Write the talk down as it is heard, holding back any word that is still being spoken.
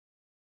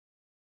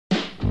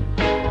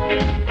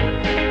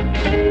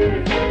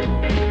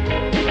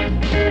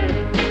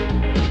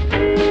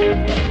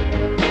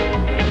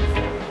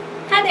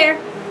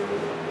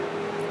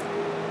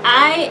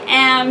I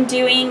am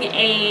doing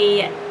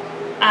a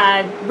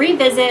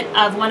revisit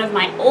of one of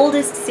my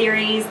oldest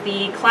series,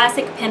 the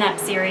Classic Pinup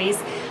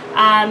series.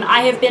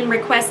 I have been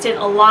requested,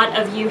 a lot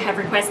of you have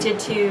requested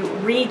to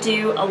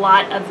redo a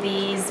lot of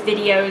these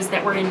videos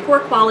that were in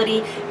poor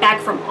quality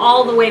back from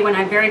all the way when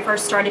I very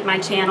first started my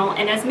channel.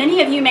 And as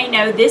many of you may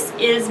know, this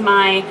is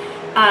my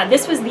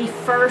this was the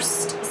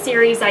first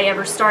series I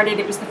ever started.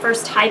 It was the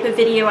first type of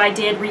video I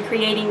did,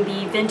 recreating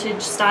the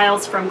vintage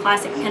styles from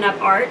classic pinup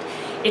art.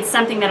 It's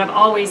something that I've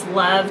always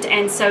loved,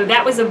 and so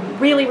that was a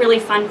really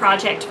fun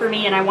project for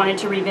me, and I wanted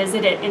to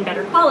revisit it in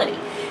better quality.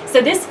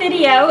 So this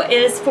video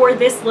is for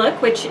this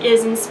look, which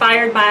is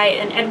inspired by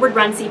an Edward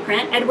Runci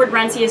print. Edward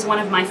Runci is one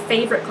of my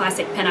favorite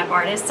classic pinup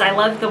artists. I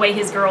love the way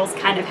his girls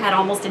kind of had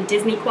almost a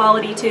Disney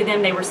quality to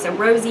them. They were so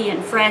rosy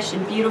and fresh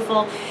and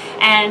beautiful,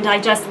 and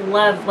I just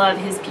love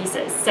his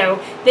pieces.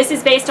 So this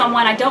is based on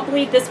one. I don't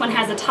believe this one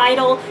has a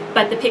title,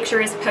 but the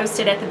picture is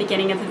posted at the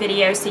beginning of the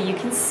video so you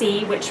can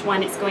see which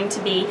one it's going to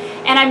be.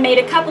 And I made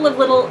a couple of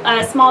little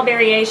small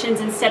variations.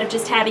 Instead of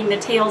just having the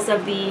tails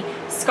of the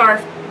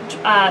scarf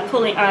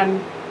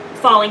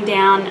falling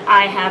down,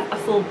 I have a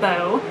full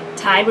bow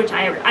tied, which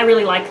I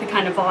really like the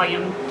kind of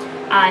volume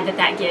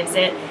that gives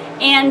it.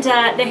 And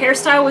the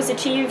hairstyle was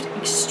achieved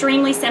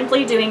extremely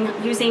simply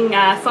using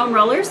foam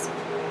rollers.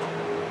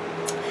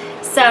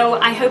 So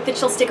I hope that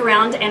you'll stick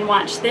around and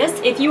watch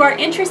this. If you are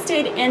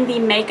interested in the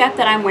makeup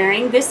that I'm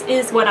wearing, this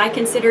is what I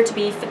consider to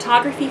be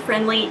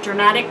photography-friendly,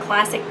 dramatic,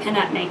 classic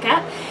pinup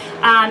makeup.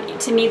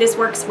 To me, this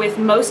works with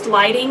most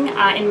lighting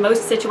in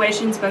most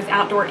situations, both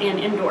outdoor and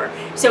indoor.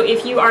 So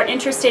if you are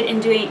interested in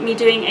me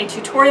doing a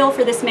tutorial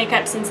for this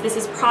makeup, since this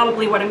is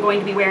probably what I'm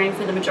going to be wearing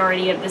for the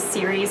majority of this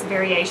series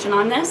variation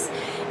on this,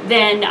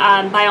 then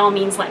by all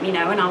means let me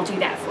know and I'll do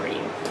that for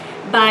you.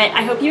 But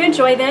I hope you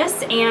enjoy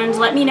this, and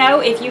let me know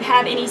if you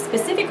have any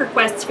specific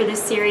requests for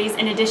this series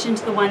in addition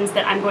to the ones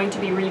that I'm going to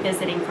be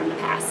revisiting from the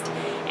past.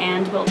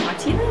 And we'll talk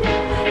to you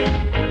later.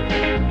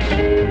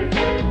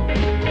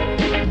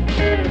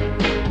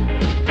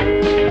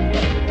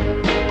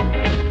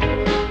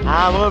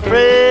 I'm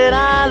afraid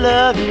I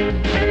love you,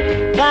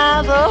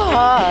 trying so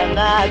hard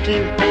not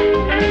to.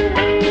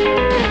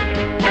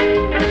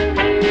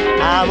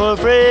 I'm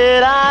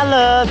afraid I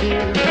love you,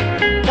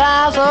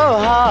 trying so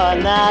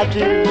hard not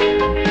to.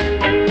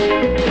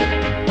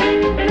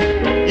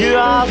 You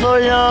are so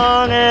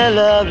young and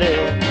lovely,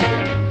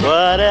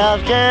 what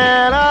else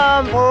can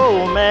a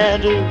poor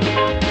man do?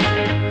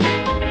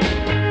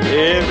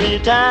 Every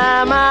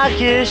time I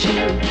kiss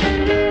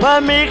you,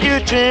 what make you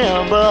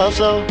tremble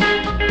so?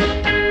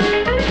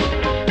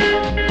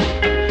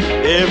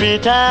 Every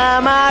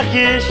time I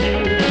kiss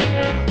you,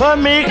 what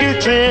make you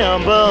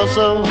tremble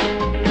so?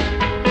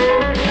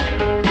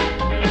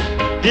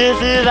 This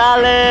is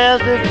our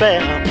last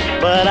affair,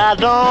 but I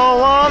don't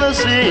want to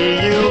see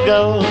you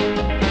go.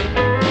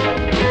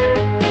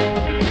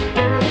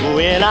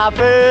 When I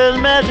first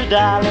met you,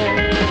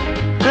 darling,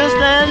 couldn't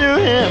stand you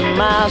in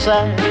my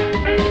sight.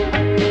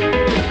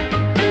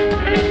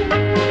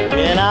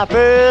 When I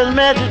first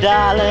met you,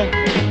 darling,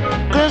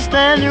 couldn't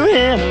stand you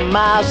in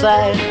my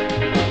sight.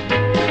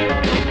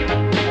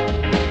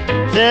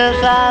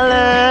 Since I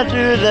learned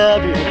to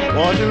love you,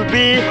 want to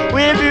be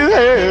with you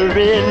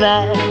every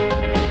night.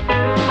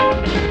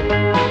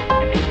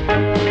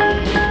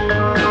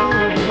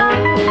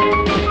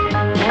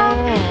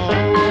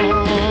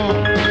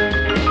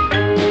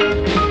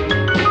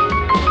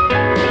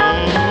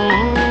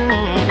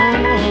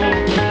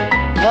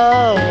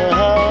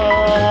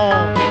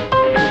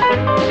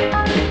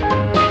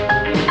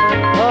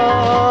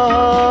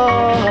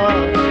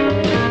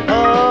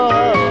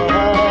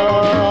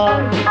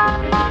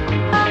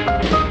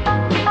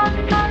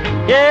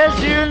 Yes,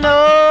 you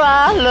know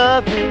I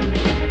love you,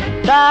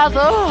 try so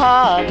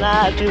hard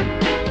not to.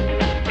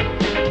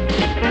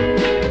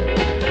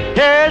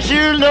 Yes,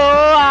 you know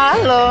I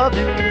love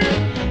you,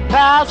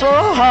 try so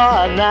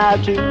hard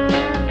not to.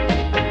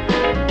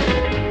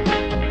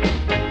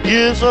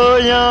 You're so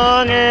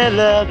young and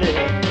lovely,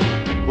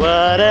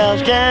 what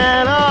else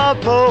can a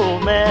poor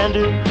man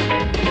do?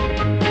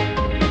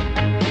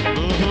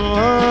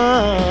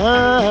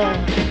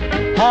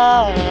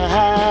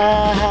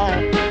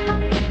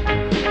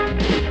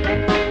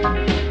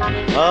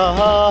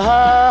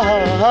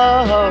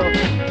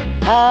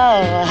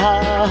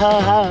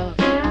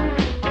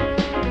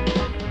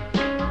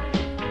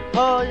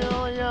 Oh,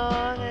 you're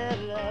young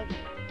and lovely,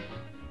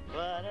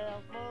 what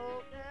else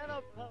more can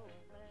a poor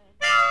man?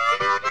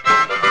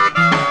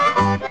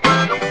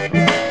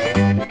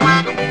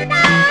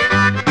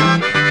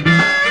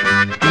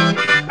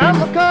 I'm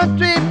a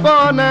country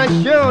boy, and I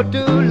sure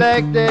do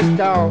like this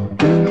town.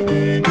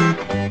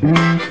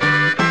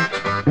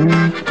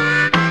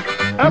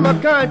 I'm a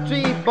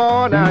country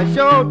boy, and I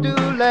sure do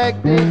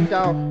like this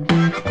town.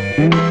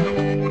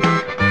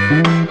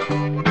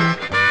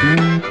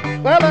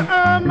 Well,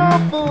 I'm no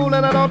fool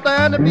and I don't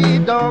stand to be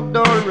dogged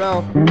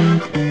around.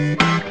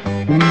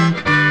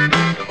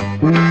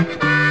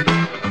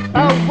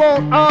 I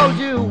want all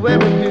you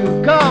women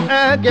to come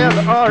and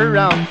gather all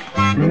around.